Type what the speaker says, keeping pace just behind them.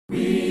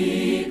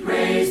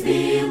Praise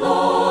thee,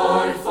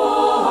 Lord,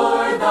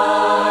 for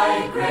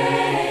thy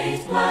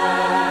great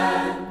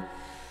plan,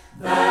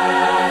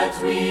 that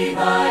we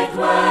thy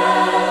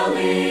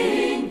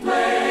dwelling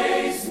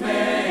place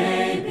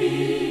may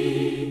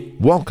be.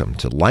 Welcome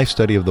to Life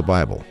Study of the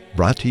Bible,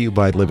 brought to you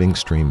by Living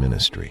Stream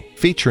Ministry,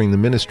 featuring the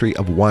ministry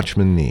of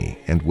Watchman Nee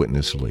and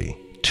Witness Lee,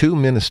 two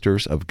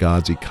ministers of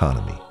God's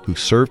economy who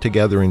served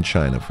together in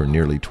China for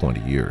nearly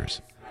 20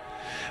 years.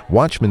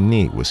 Watchman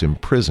Nee was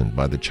imprisoned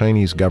by the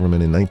Chinese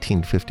government in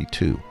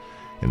 1952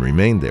 and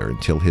remained there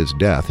until his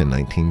death in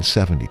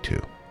 1972.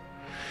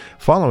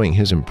 Following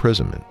his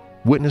imprisonment,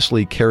 Witness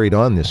Lee carried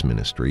on this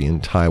ministry in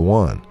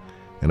Taiwan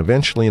and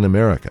eventually in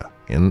America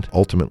and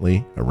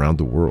ultimately around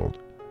the world.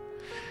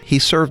 He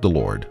served the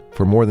Lord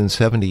for more than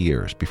 70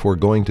 years before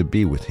going to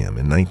be with Him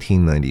in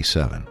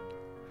 1997.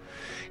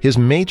 His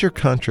major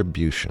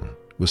contribution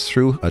was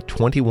through a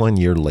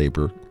 21-year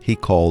labor he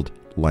called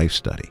Life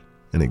Study,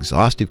 an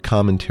exhaustive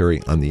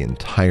commentary on the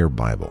entire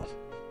Bible.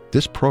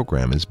 This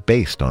program is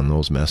based on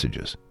those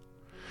messages.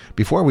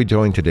 Before we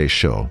join today's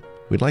show,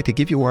 we'd like to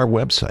give you our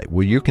website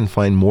where you can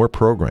find more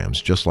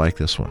programs just like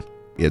this one.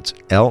 It's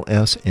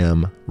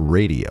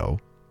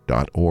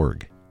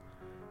lsmradio.org.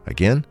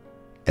 Again,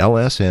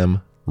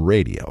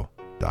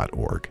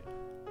 lsmradio.org.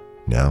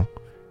 Now,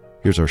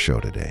 here's our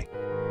show today.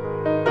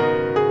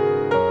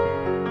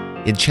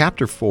 In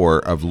chapter 4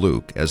 of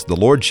Luke, as the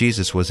Lord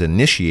Jesus was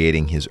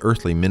initiating his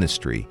earthly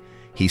ministry,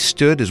 he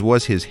stood, as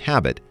was his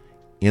habit,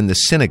 in the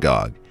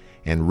synagogue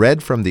and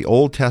read from the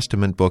Old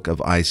Testament book of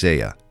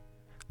Isaiah.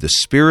 "The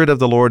Spirit of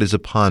the Lord is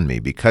upon me,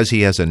 because he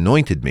has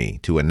anointed me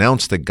to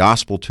announce the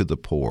gospel to the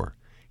poor.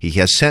 He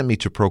has sent me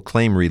to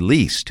proclaim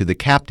release to the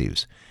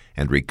captives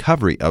and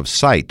recovery of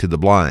sight to the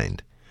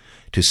blind,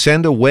 to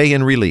send away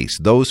and release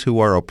those who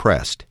are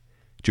oppressed,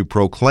 to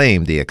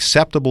proclaim the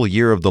acceptable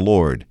year of the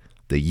Lord,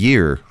 the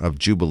year of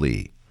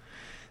Jubilee."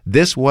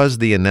 This was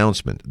the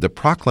announcement, the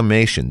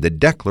proclamation, the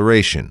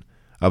declaration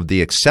of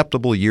the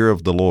acceptable year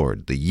of the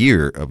Lord, the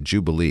year of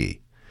Jubilee.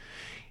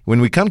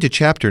 When we come to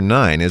chapter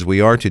 9, as we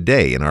are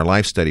today in our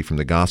life study from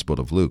the Gospel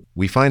of Luke,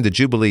 we find the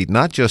Jubilee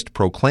not just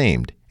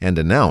proclaimed and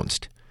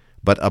announced,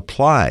 but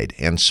applied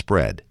and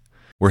spread.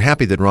 We're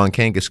happy that Ron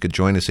Kangas could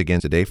join us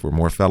again today for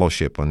more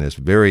fellowship on this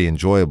very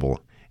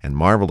enjoyable and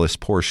marvelous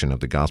portion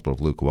of the Gospel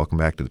of Luke. Welcome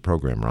back to the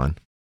program, Ron.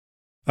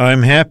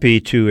 I'm happy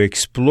to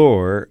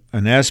explore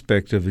an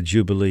aspect of the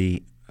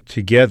Jubilee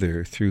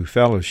together through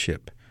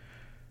fellowship.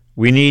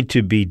 We need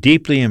to be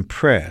deeply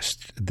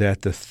impressed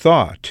that the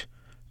thought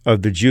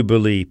of the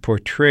Jubilee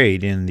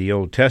portrayed in the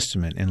Old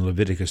Testament in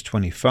Leviticus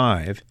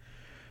 25,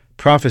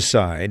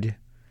 prophesied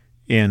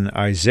in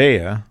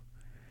Isaiah,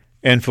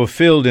 and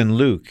fulfilled in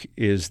Luke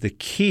is the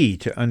key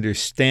to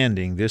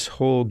understanding this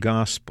whole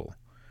gospel.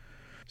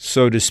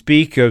 So to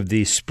speak of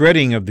the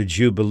spreading of the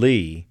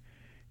Jubilee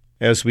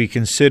as we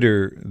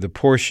consider the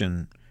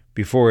portion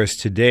before us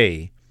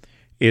today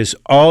is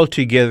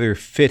altogether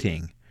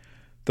fitting.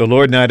 The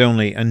Lord not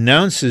only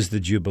announces the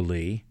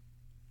Jubilee,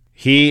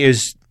 He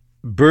is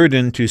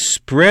burdened to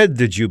spread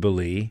the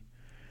Jubilee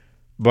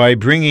by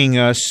bringing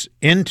us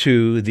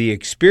into the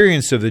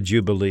experience of the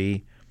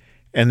Jubilee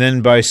and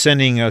then by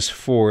sending us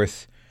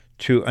forth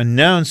to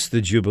announce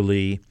the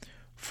Jubilee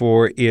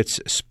for its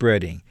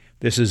spreading.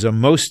 This is a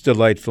most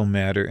delightful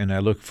matter, and I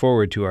look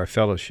forward to our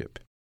fellowship.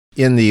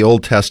 In the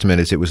Old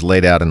Testament, as it was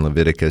laid out in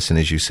Leviticus, and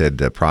as you said,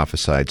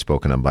 prophesied,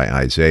 spoken of by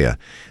Isaiah,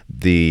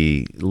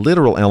 the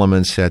literal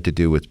elements had to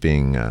do with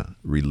being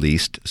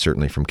released,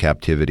 certainly from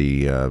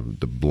captivity,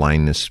 the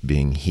blindness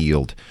being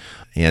healed,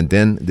 and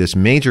then this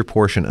major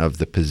portion of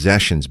the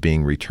possessions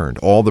being returned.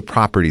 All the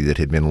property that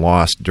had been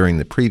lost during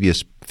the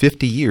previous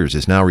 50 years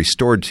is now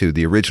restored to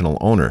the original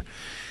owner.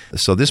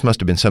 So this must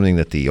have been something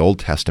that the Old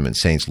Testament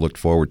saints looked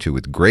forward to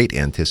with great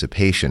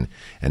anticipation.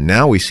 And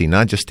now we see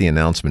not just the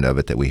announcement of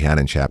it that we had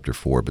in chapter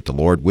 4, but the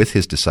Lord with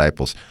His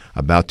disciples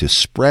about to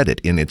spread it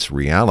in its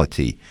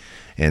reality.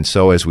 And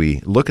so as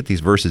we look at these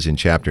verses in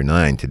chapter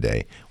 9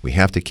 today, we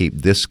have to keep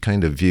this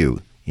kind of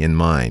view in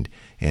mind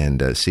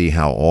and see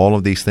how all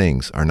of these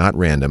things are not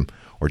random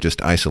or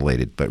just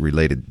isolated, but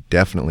related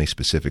definitely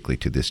specifically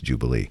to this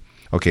Jubilee.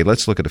 Okay,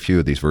 let's look at a few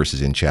of these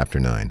verses in chapter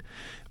 9.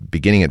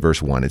 Beginning at verse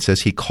 1, it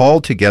says, "He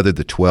called together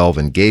the 12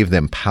 and gave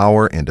them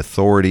power and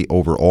authority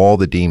over all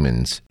the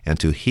demons and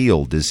to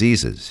heal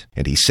diseases.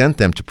 And He sent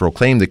them to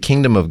proclaim the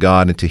kingdom of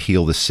God and to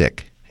heal the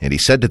sick. And He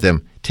said to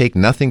them, Take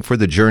nothing for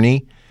the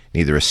journey,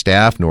 neither a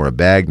staff, nor a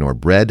bag, nor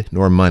bread,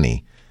 nor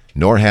money,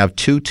 nor have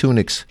 2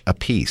 tunics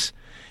apiece.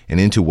 And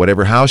into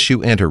whatever house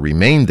you enter,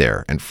 remain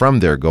there, and from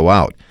there go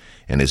out.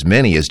 And as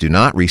many as do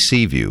not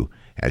receive you,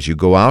 as you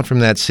go out from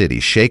that city,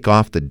 shake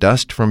off the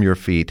dust from your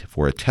feet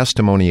for a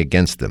testimony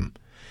against them.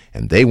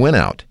 And they went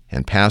out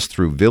and passed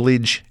through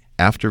village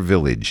after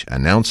village,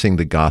 announcing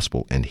the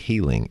gospel and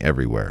healing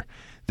everywhere."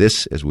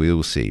 This, as we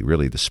will see,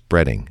 really the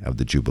spreading of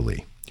the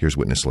Jubilee. Here's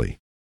Witness Lee.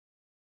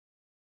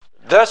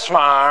 Thus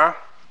far,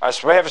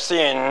 as we have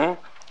seen,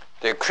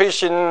 the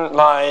Christian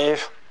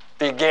life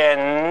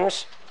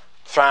begins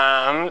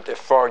from the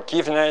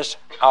forgiveness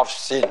of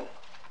sin.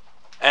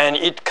 And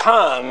it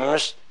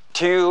comes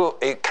to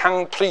a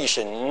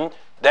completion.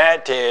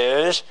 That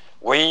is,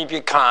 we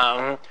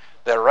become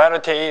the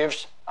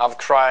relatives of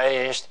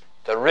Christ,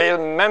 the real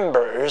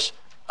members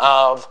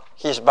of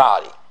his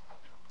body.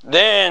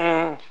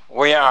 Then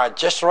we are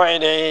just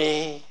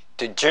ready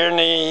to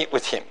journey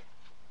with him,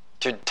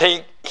 to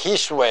take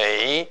his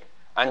way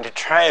and to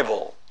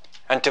travel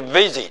and to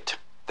visit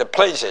the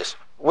places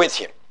with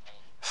him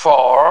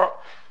for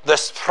the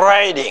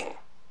spreading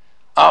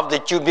of the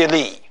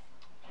Jubilee.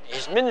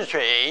 His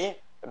ministry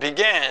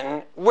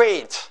began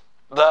with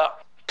the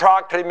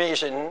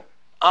proclamation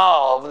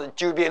of the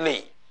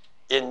Jubilee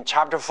in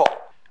chapter 4,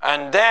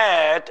 and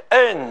that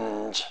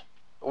ends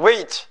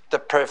with the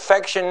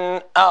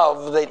perfection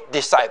of the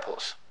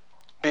disciples.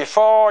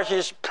 Before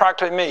his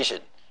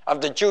proclamation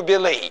of the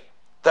Jubilee,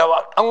 there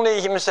was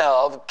only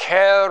himself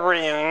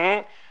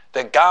carrying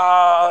the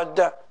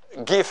God-given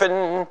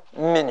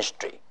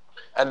ministry.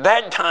 At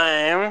that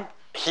time,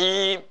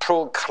 he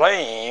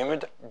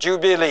proclaimed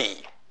Jubilee.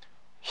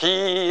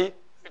 He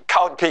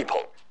called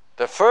people.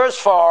 The first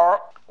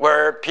four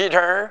were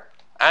Peter,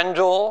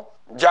 Andrew,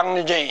 John,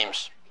 and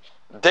James.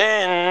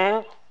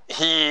 Then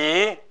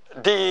he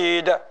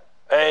did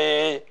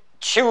a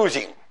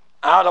choosing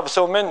out of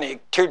so many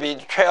to be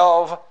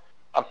 12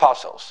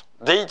 apostles.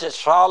 They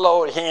just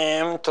followed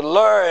him to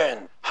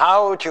learn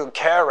how to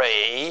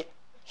carry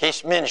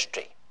his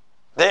ministry.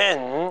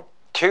 Then,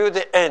 to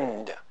the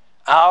end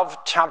of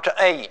chapter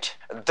 8,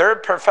 their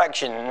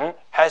perfection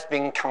has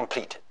been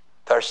completed.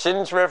 Their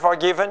sins were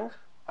forgiven,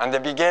 and they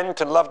began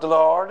to love the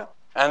Lord,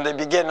 and they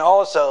began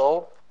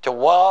also to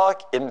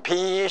walk in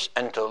peace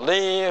and to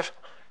live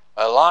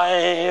a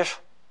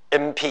life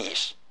in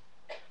peace.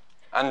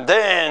 And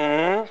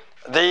then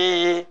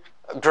they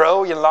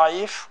grow in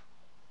life,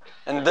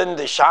 and then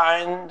they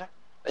shined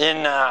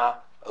in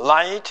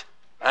light,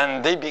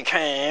 and they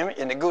became,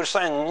 in a good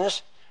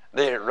sense,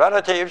 the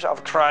relatives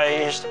of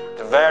Christ,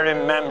 the very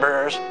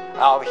members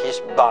of his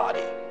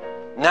body.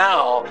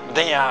 Now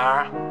they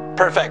are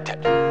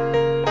perfected.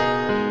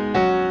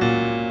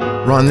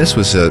 Ron, this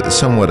was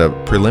somewhat a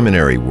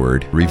preliminary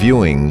word,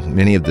 reviewing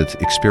many of the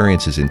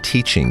experiences and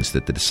teachings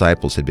that the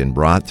disciples had been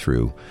brought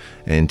through.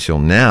 Until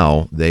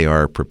now, they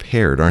are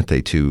prepared, aren't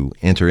they, to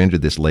enter into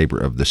this labor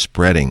of the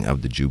spreading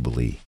of the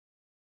Jubilee.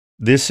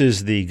 This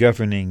is the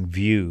governing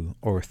view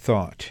or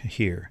thought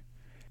here,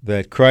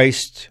 that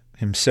Christ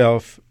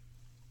himself,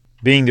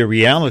 being the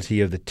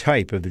reality of the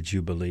type of the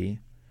Jubilee,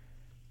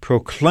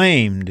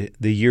 proclaimed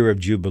the year of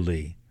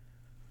Jubilee,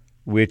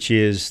 which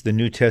is the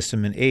New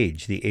Testament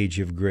age, the age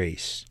of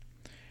grace.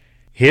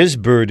 His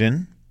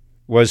burden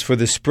was for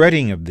the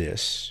spreading of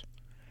this,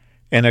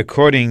 and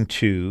according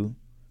to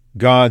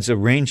God's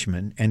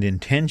arrangement and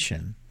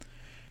intention,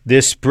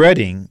 this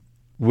spreading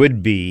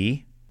would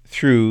be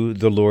through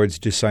the Lord's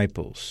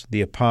disciples,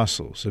 the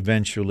apostles,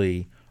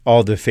 eventually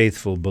all the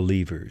faithful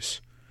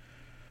believers.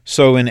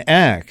 So in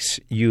Acts,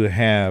 you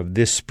have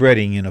this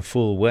spreading in a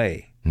full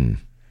way.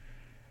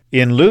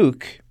 In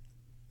Luke,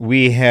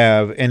 we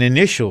have an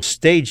initial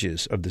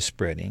stages of the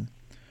spreading,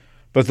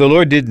 but the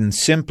Lord didn't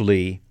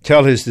simply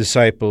tell his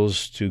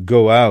disciples to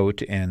go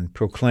out and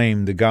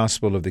proclaim the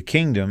gospel of the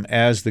kingdom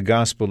as the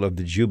gospel of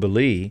the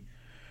Jubilee.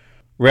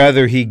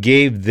 Rather, he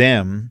gave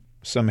them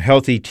some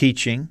healthy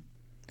teaching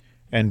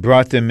and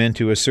brought them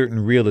into a certain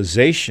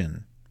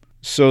realization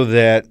so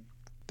that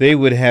they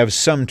would have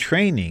some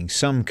training,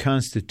 some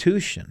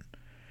constitution,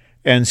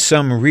 and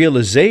some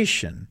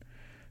realization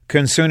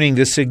concerning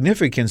the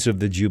significance of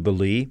the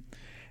Jubilee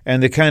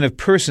and the kind of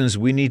persons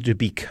we need to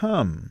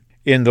become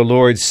in the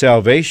Lord's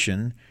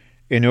salvation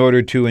in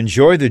order to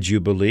enjoy the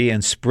Jubilee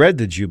and spread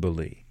the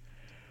Jubilee.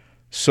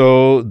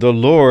 So the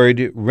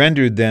Lord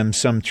rendered them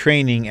some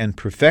training and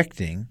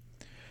perfecting,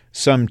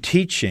 some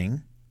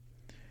teaching,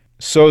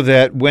 so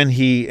that when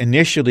he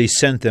initially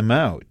sent them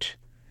out,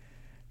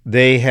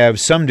 they have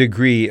some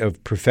degree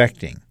of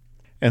perfecting.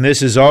 And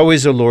this is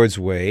always the Lord's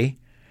way.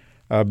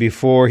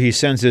 Before he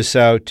sends us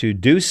out to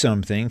do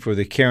something for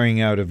the carrying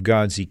out of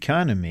God's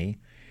economy,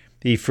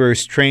 he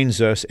first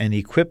trains us and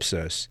equips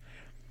us.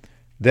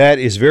 That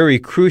is very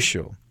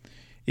crucial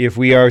if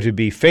we are to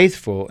be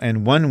faithful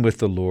and one with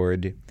the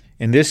Lord,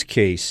 in this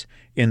case,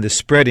 in the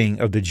spreading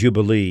of the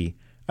Jubilee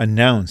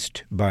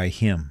announced by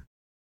him.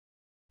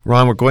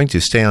 Ron, we're going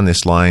to stay on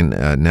this line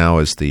now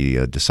as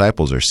the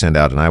disciples are sent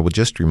out, and I will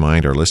just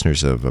remind our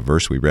listeners of a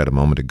verse we read a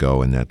moment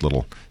ago in that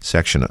little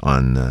section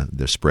on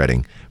the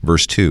spreading.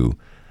 Verse 2,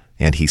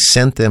 "And he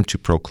sent them to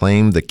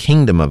proclaim the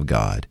kingdom of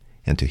God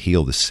and to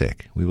heal the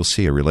sick." We will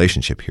see a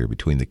relationship here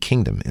between the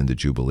kingdom and the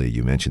Jubilee.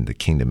 You mentioned the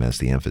kingdom as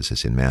the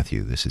emphasis in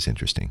Matthew. This is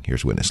interesting.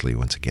 Here's Witness Lee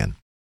once again.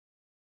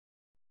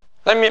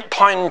 Let me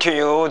point to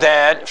you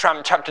that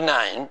from chapter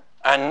 9,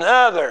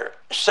 another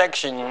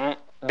section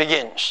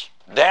begins.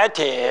 That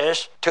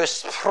is to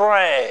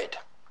spread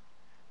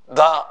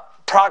the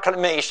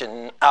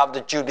proclamation of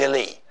the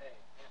Jubilee.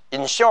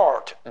 In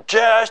short,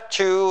 just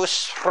to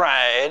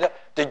spread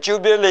the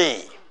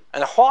Jubilee.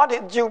 And what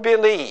is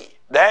Jubilee?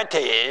 That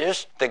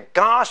is the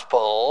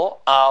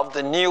gospel of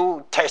the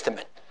New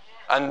Testament.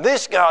 And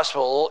this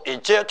gospel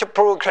is just to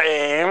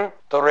proclaim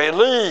the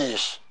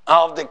release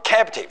of the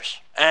captives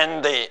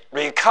and the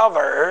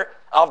recovery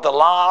of the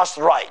lost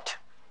right.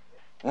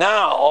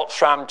 Now,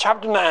 from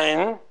chapter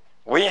 9,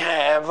 we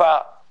have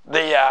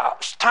the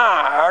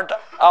start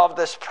of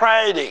the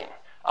spreading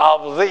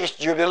of this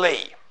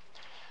Jubilee.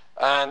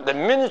 And the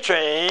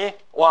ministry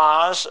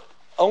was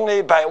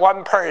only by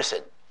one person,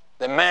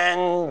 the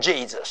man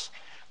Jesus.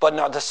 But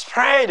now the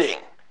spreading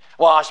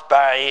was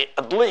by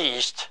at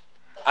least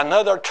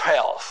another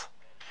 12.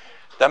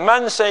 The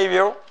man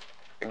Savior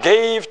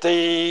gave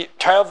the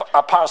 12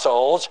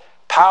 apostles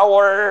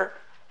power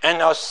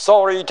and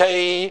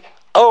authority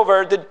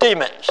over the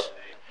demons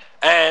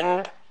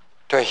and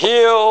to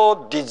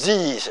heal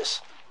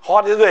diseases.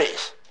 What is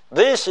this?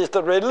 This is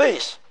the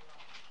release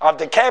of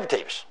the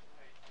captives.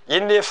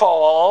 In the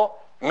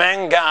fall,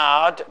 man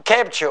got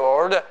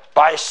captured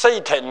by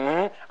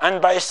Satan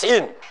and by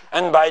sin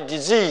and by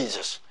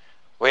diseases.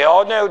 We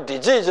all know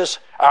diseases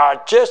are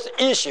just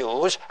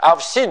issues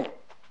of sin.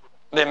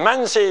 The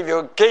man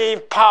Savior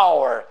gave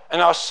power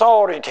and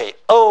authority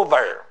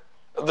over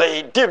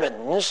the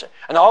demons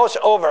and also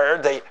over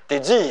the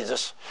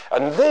diseases.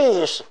 And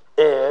this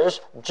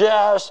is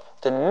just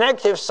the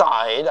negative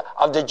side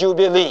of the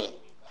Jubilee.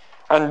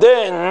 And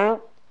then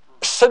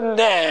send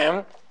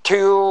them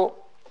to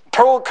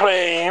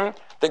proclaim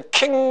the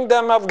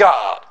kingdom of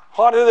God.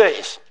 What is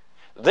this?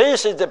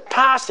 This is the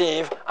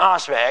passive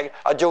aspect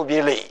of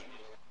Jubilee.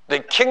 The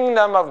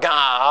kingdom of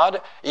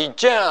God is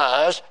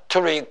just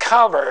to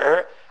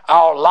recover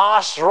our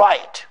lost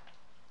right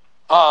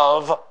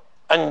of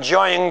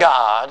enjoying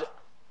God.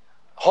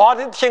 What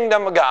is the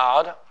kingdom of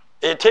God?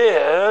 It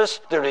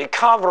is the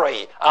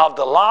recovery of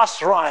the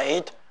lost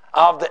right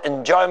of the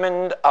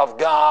enjoyment of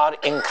God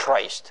in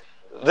Christ.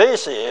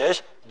 This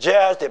is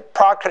just the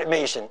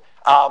proclamation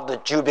of the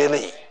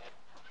Jubilee.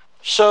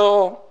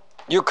 So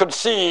you could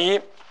see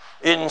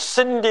in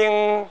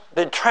sending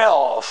the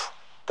 12,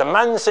 the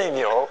man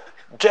Savior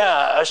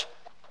just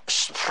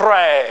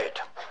spread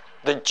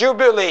the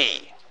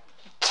Jubilee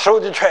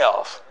through the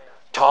 12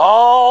 to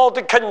all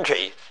the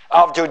country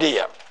of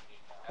Judea.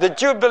 The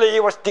Jubilee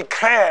was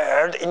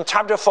declared in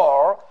chapter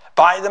 4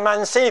 by the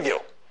man Savior,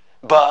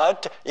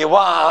 but it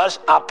was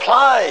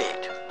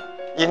applied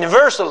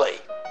universally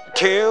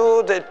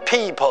to the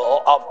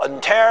people of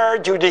entire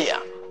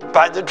Judea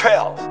by the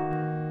 12.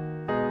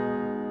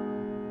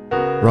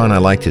 Ron, I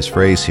liked his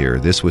phrase here.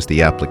 This was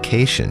the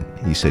application,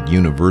 he said,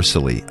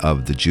 universally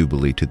of the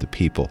Jubilee to the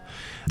people.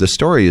 The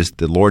story is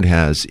the Lord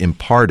has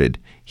imparted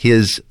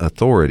his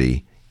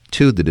authority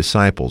to the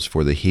disciples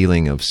for the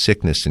healing of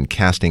sickness and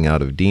casting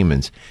out of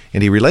demons,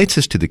 and he relates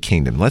this to the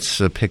kingdom. Let's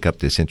pick up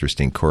this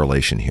interesting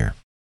correlation here.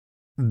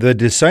 The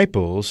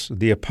disciples,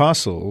 the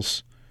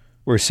apostles,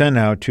 were sent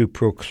out to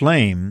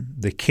proclaim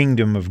the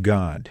kingdom of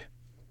God.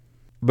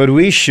 But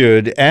we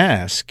should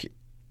ask,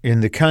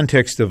 in the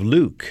context of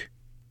Luke,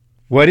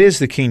 what is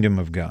the kingdom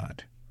of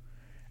God?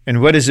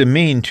 And what does it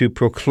mean to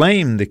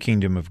proclaim the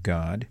kingdom of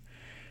God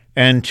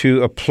and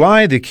to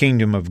apply the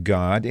kingdom of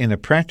God in a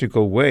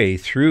practical way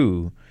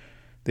through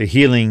the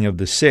healing of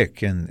the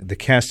sick and the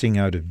casting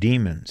out of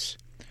demons?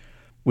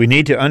 We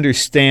need to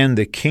understand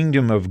the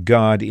kingdom of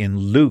God in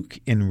Luke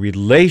in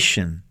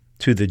relation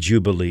to the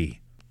Jubilee,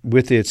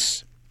 with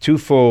its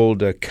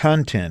twofold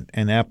content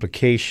and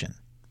application.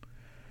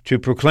 To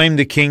proclaim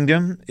the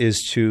kingdom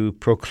is to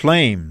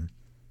proclaim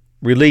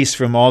release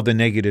from all the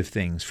negative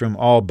things, from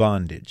all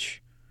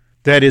bondage.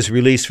 That is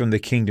release from the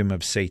kingdom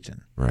of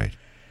Satan. Right.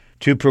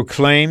 To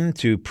proclaim,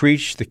 to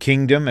preach the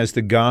kingdom as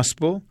the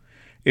gospel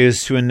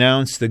is to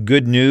announce the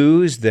good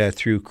news that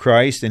through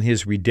Christ and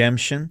his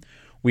redemption,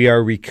 we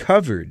are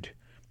recovered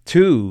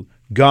to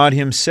God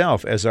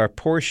himself as our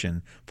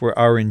portion for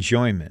our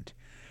enjoyment.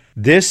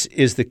 This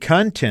is the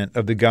content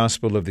of the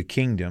gospel of the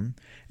kingdom,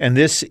 and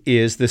this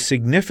is the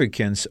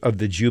significance of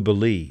the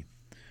Jubilee.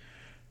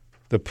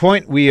 The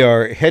point we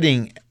are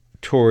heading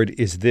toward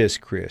is this,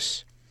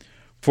 Chris.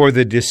 For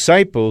the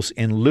disciples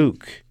in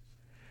Luke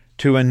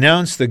to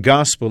announce the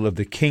gospel of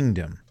the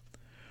kingdom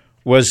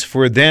was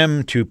for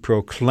them to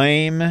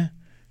proclaim,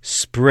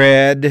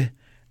 spread,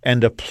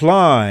 and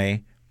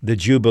apply the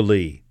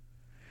Jubilee.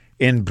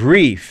 In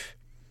brief,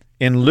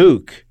 in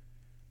Luke,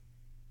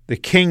 the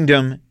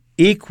kingdom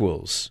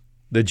equals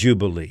the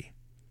Jubilee.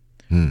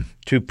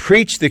 To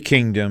preach the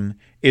kingdom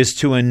is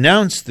to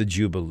announce the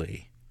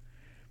Jubilee.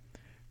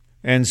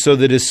 And so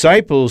the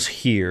disciples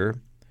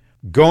here,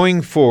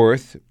 going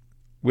forth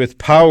with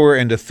power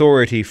and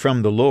authority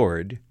from the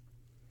Lord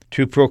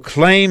to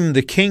proclaim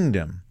the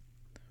kingdom,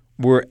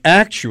 were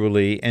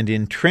actually and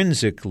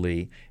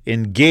intrinsically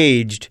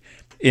engaged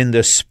in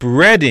the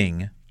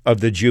spreading of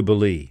the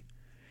Jubilee.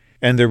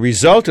 And the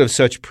result of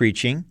such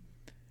preaching,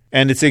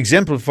 and it's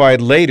exemplified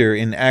later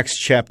in Acts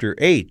chapter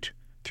 8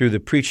 through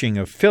the preaching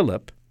of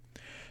Philip,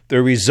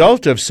 the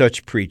result of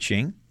such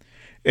preaching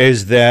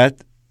is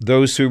that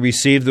those who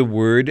receive the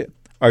word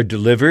are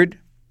delivered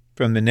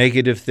from the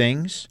negative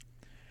things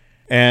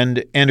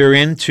and enter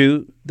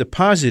into the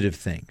positive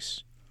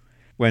things.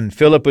 When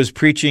Philip was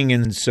preaching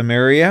in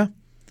Samaria,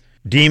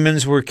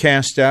 Demons were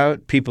cast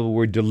out, people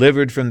were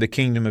delivered from the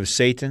kingdom of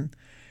Satan,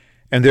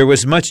 and there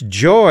was much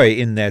joy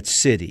in that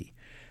city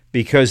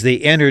because they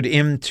entered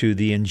into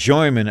the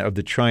enjoyment of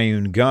the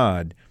triune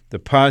God, the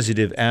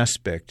positive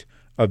aspect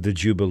of the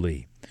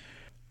Jubilee.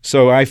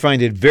 So I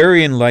find it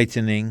very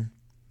enlightening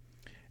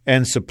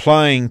and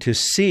supplying to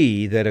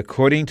see that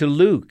according to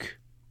Luke,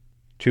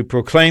 to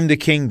proclaim the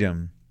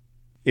kingdom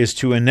is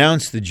to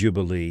announce the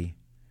Jubilee.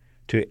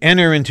 To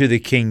enter into the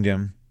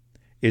kingdom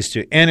is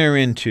to enter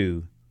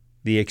into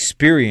the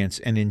experience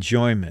and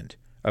enjoyment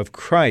of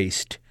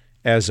Christ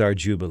as our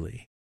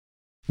Jubilee.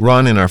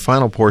 Ron, in our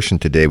final portion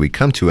today, we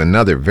come to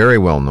another very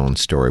well-known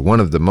story, one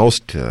of the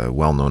most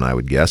well-known, I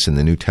would guess, in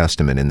the New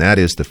Testament, and that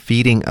is the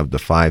feeding of the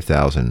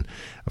 5,000.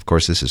 Of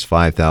course, this is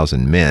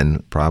 5,000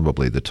 men,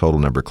 probably the total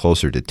number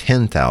closer to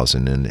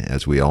 10,000, and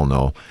as we all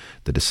know,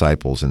 the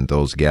disciples and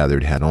those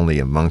gathered had only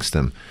amongst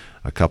them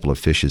a couple of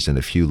fishes and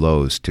a few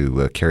loaves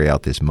to carry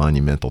out this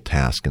monumental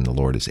task, and the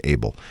Lord is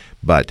able.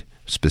 But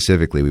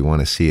specifically, we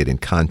want to see it in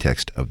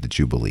context of the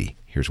Jubilee.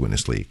 Here's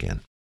Witness Lee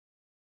again.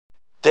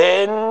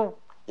 Then,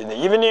 in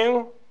the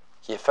evening,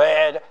 he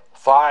fed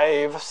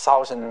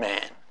 5,000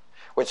 men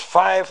with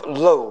 5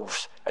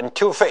 loaves and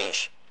 2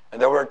 fish, and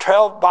there were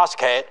 12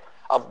 baskets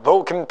of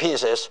broken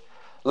pieces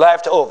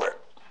left over.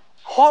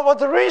 What was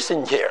the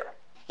reason here?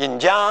 In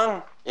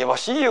John, it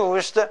was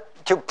used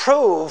to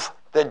prove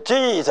that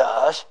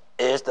Jesus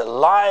is the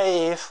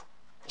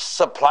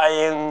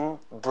life-supplying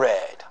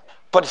bread.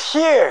 But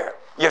here,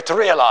 you have to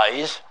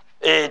realize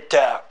it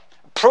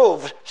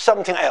proves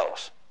something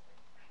else.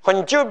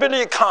 When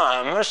Jubilee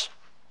comes,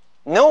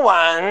 no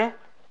one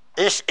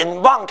is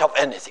in want of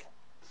anything.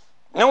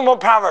 No more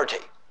poverty.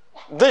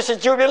 This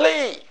is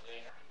Jubilee.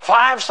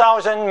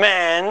 5,000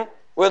 men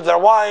with their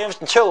wives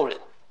and children,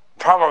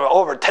 probably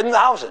over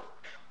 10,000.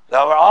 They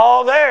were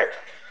all there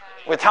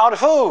without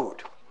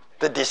food.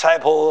 The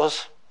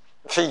disciples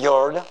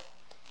figured,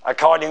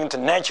 according to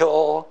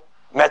natural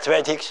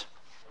mathematics,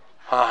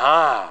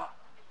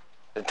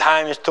 the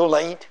time is too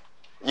late.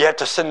 You have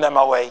to send them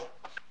away.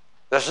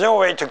 There's no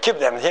way to keep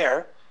them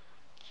here.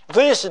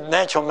 This is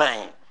natural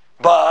man.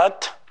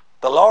 But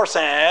the Lord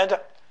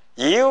said,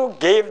 you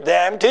give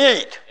them to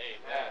eat.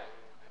 Amen.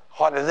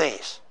 What is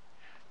this?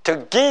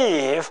 To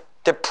give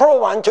the poor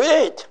one to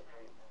eat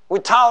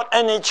without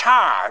any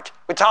charge,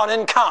 without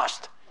any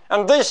cost.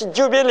 And this is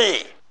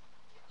Jubilee.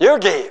 You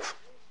give.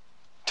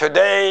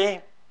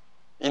 Today,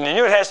 in the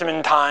New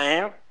Testament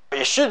time,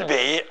 it should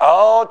be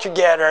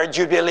altogether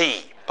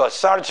Jubilee. But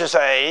sorry to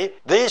say,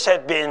 this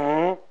has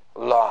been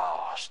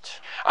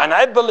lost. And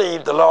I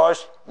believe the Lord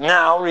is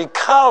now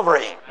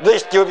recovering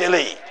this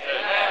Jubilee.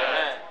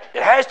 Amen.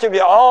 It has to be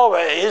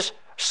always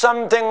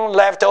something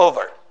left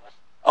over.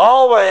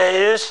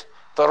 Always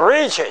the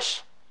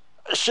riches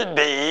should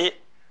be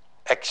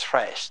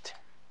expressed.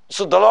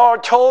 So the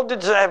Lord told the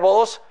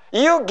disciples,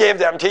 you give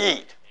them to eat.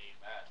 Amen.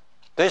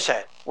 They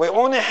said, we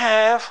only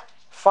have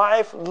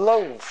 5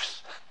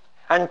 loaves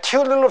and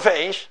 2 little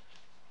fish.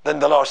 Then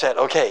the Lord said,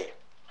 okay,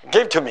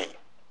 give to me.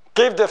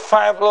 Give the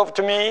 5 loaves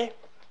to me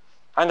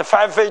and the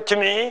 5 fish to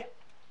me.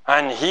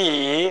 And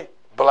he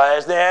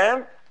blessed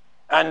them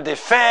and they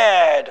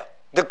fed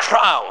the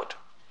crowd.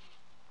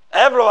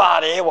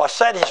 Everybody was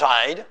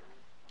satisfied,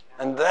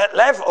 and that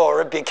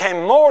leftover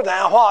became more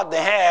than what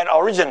they had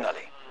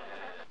originally.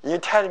 You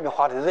tell me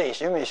what is this?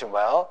 You may say,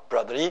 well,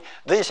 brother Lee,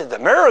 this is a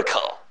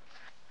miracle.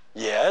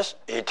 Yes,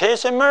 it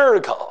is a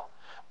miracle.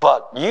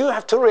 But you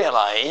have to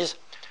realize,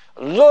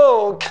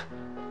 Luke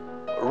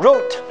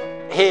wrote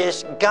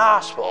his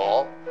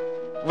gospel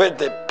with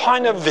the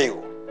point of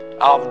view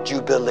of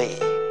Jubilee.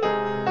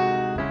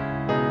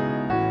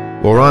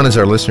 Well, Ron, as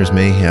our listeners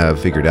may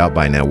have figured out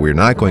by now, we're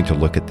not going to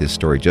look at this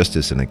story just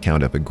as an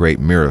account of a great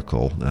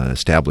miracle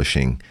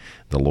establishing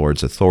the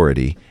Lord's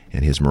authority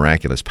and his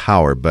miraculous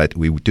power, but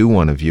we do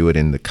want to view it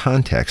in the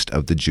context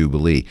of the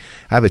Jubilee.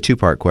 I have a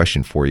 2-part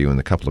question for you in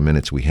the couple of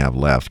minutes we have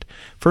left.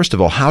 First of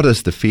all, how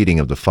does the feeding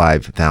of the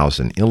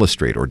 5,000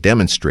 illustrate or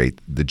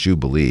demonstrate the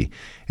Jubilee?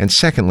 And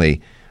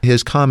secondly,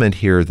 his comment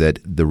here that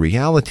the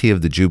reality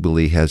of the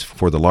Jubilee has,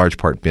 for the large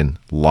part, been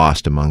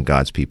lost among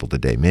God's people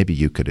today. Maybe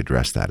you could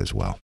address that as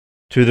well.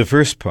 To the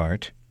first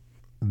part,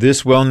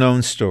 this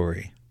well-known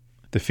story,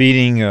 the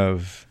feeding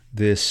of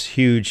this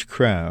huge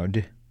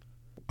crowd,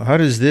 how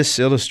does this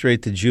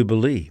illustrate the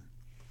Jubilee?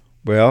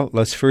 Well,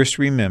 let's first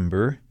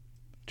remember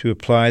to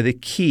apply the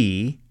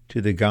key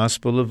to the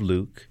Gospel of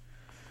Luke,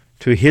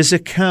 to his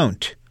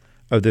account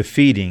of the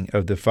feeding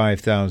of the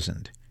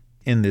 5,000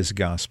 in this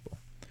Gospel.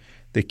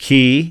 The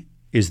key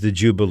is the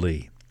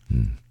Jubilee.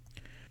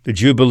 The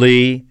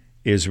Jubilee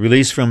is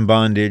release from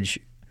bondage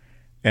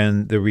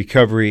and the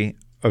recovery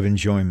of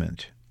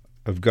enjoyment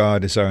of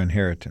God as our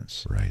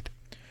inheritance. Right.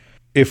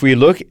 If we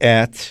look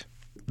at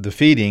the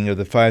feeding of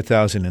the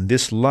 5,000 in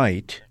this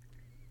light,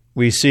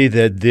 we see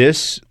that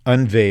this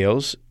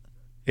unveils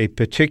a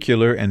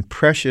particular and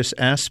precious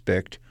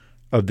aspect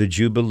of the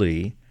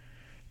Jubilee,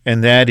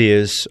 and that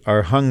is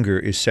our hunger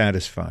is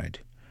satisfied,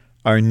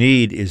 our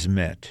need is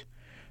met.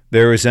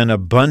 There is an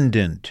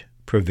abundant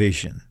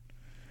provision.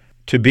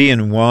 To be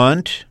in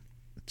want,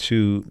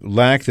 to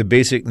lack the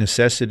basic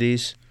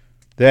necessities,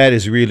 that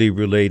is really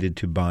related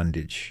to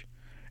bondage.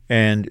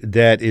 And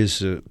that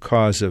is a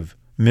cause of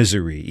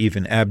misery,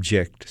 even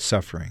abject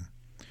suffering.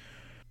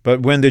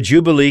 But when the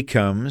Jubilee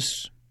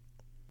comes,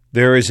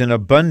 there is an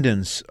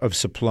abundance of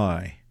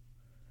supply.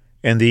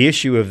 And the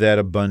issue of that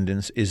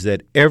abundance is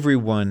that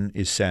everyone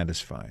is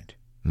satisfied.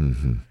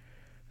 Mm-hmm.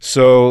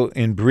 So,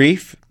 in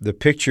brief, the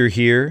picture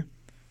here,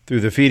 through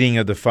the feeding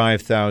of the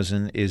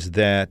 5,000, is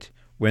that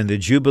when the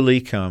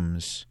Jubilee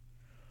comes,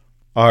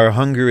 our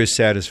hunger is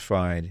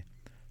satisfied,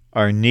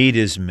 our need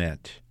is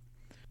met,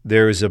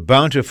 there is a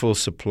bountiful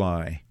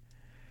supply,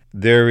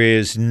 there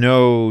is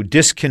no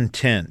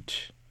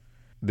discontent,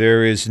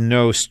 there is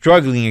no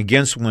struggling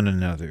against one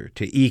another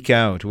to eke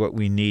out what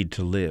we need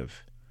to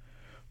live.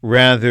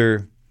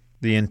 Rather,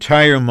 the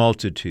entire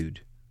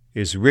multitude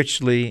is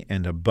richly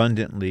and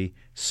abundantly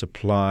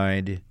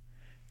supplied,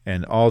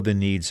 and all the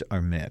needs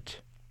are met.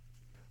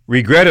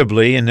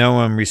 Regrettably, and now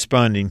I'm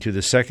responding to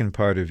the second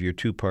part of your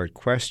two-part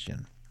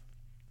question,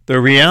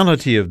 the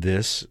reality of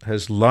this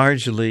has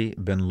largely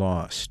been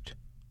lost.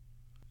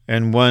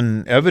 And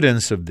one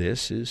evidence of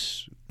this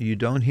is you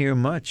don't hear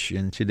much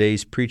in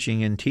today's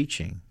preaching and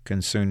teaching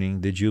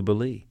concerning the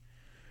Jubilee.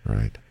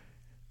 Right.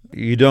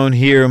 You don't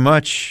hear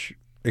much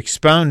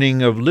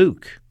expounding of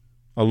Luke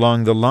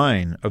along the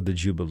line of the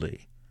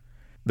Jubilee.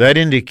 That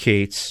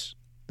indicates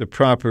the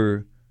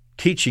proper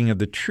teaching of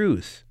the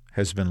truth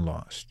has been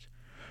lost.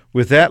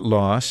 With that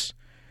loss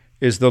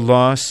is the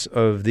loss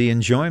of the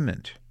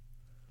enjoyment.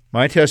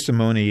 My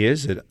testimony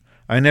is that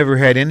I never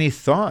had any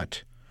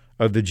thought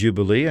of the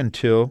Jubilee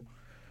until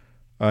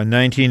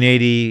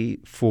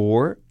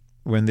 1984,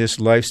 when this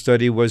life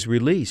study was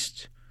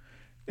released.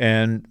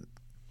 And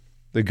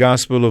the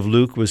Gospel of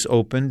Luke was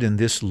opened in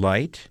this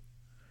light,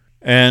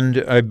 and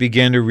I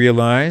began to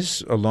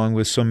realize, along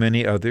with so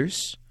many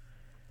others,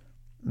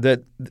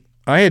 that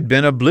I had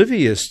been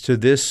oblivious to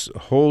this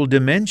whole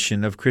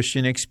dimension of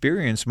Christian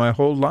experience my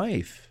whole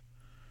life.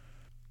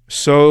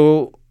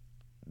 So,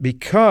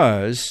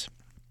 because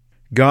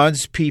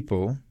God's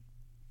people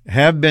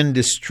have been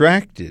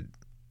distracted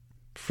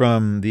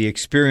from the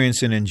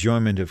experience and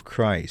enjoyment of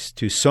Christ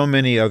to so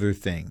many other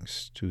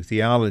things, to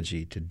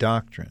theology, to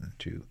doctrine,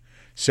 to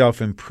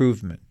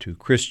self-improvement, to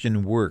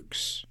Christian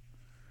works,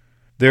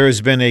 there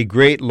has been a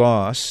great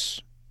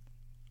loss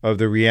of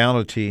the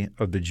reality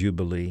of the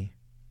Jubilee.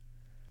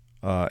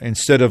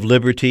 Instead of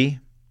liberty,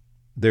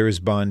 there is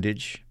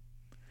bondage.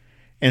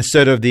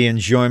 Instead of the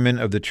enjoyment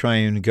of the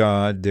triune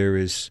God, there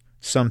is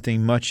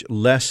something much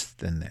less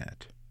than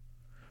that.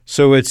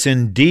 So it's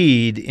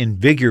indeed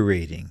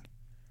invigorating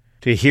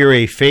to hear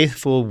a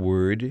faithful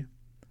word,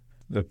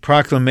 the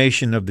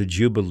proclamation of the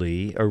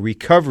Jubilee, a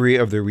recovery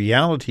of the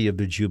reality of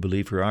the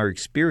Jubilee for our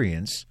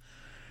experience,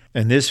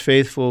 and this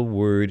faithful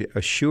word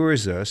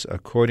assures us,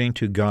 according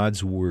to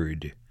God's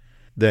word,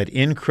 that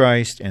in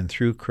Christ and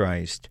through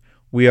Christ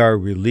we are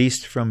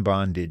released from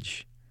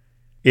bondage.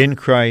 In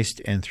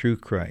Christ and through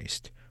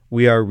Christ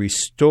we are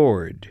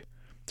restored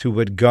to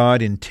what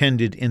God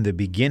intended in the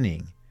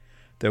beginning,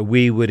 that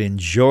we would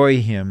enjoy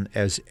Him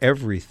as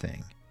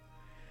everything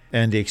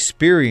and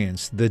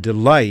experience the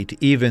delight,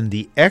 even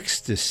the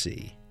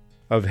ecstasy,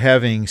 of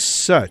having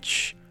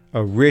such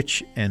a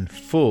rich and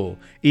full,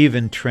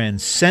 even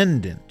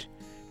transcendent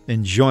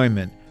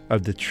enjoyment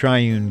of the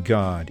triune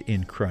God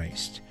in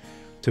Christ.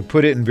 To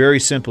put it in very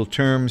simple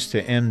terms,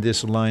 to end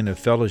this line of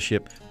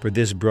fellowship for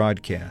this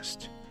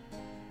broadcast,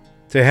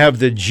 to have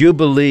the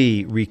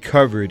Jubilee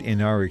recovered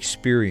in our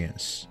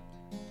experience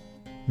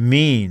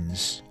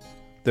means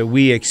that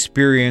we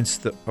experience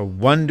a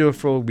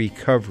wonderful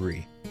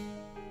recovery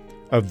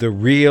of the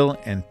real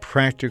and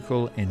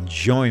practical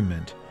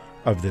enjoyment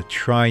of the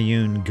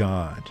triune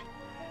God.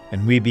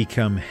 And we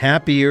become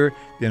happier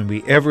than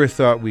we ever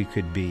thought we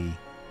could be.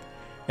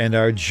 And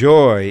our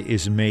joy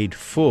is made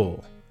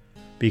full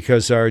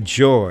because our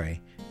joy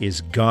is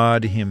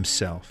God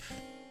Himself.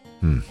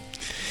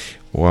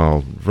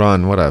 Well,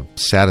 Ron, what a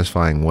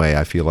satisfying way.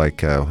 I feel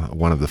like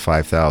one of the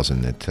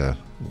 5,000 that,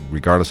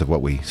 regardless of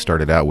what we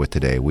started out with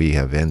today, we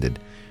have ended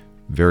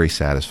very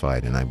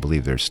satisfied, and I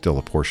believe there's still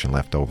a portion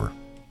left over.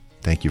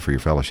 Thank you for your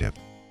fellowship.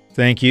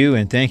 Thank you,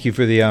 and thank you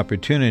for the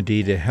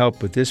opportunity to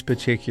help with this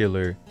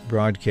particular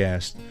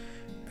broadcast.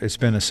 It's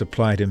been a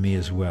supply to me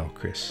as well,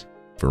 Chris.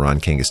 For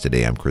Ron Kangas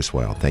today, I'm Chris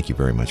Wilde. Thank you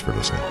very much for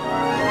listening.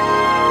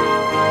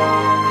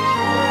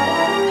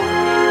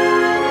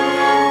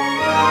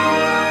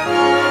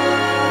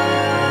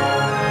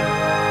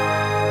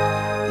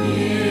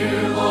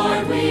 Dear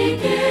Lord, we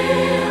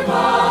give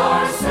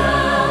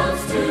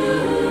ourselves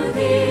to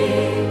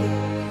Thee.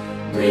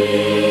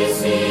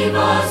 Receive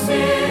us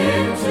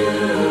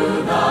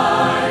into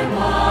Thy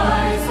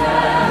wise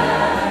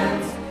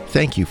hands.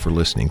 Thank you for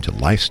listening to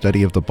Life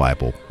Study of the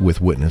Bible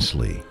with Witness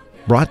Lee,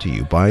 brought to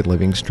you by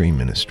Living Stream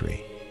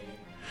Ministry.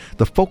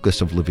 The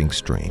focus of Living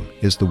Stream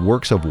is the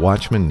works of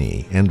Watchman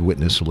Nee and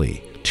Witness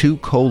Lee, two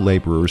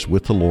co-laborers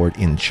with the Lord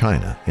in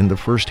China in the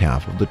first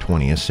half of the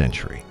 20th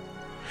century.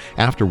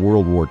 After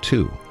World War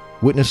II,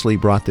 Witness Lee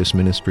brought this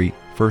ministry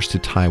first to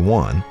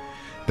Taiwan,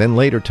 then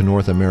later to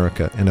North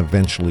America, and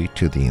eventually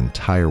to the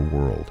entire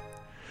world.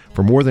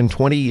 For more than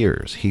 20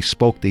 years, he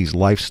spoke these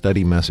life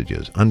study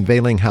messages,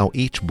 unveiling how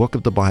each book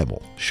of the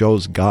Bible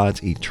shows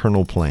God's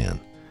eternal plan.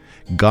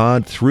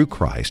 God, through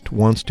Christ,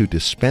 wants to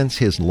dispense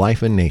his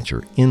life and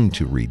nature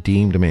into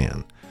redeemed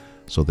man,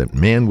 so that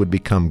man would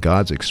become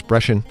God's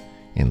expression,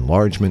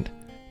 enlargement,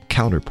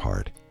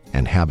 counterpart,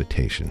 and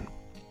habitation.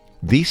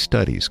 These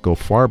studies go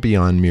far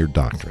beyond mere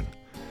doctrine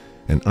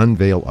and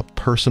unveil a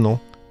personal,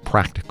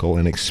 practical,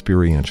 and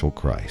experiential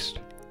Christ.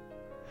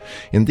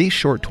 In these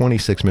short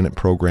 26-minute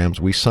programs,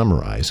 we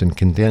summarize and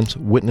condense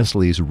Witness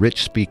Lee's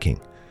rich speaking.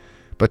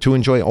 But to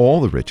enjoy all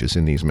the riches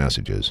in these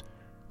messages,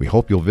 we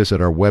hope you'll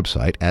visit our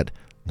website at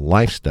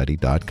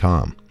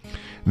lifestudy.com.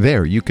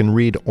 There you can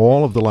read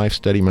all of the Life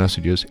Study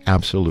messages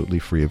absolutely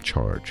free of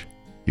charge.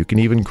 You can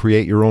even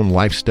create your own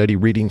Life Study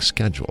reading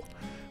schedule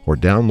or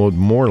download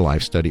more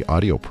Life Study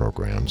audio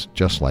programs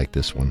just like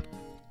this one,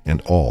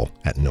 and all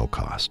at no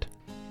cost.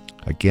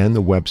 Again,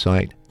 the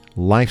website,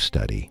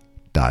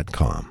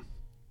 lifestudy.com.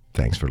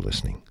 Thanks for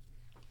listening.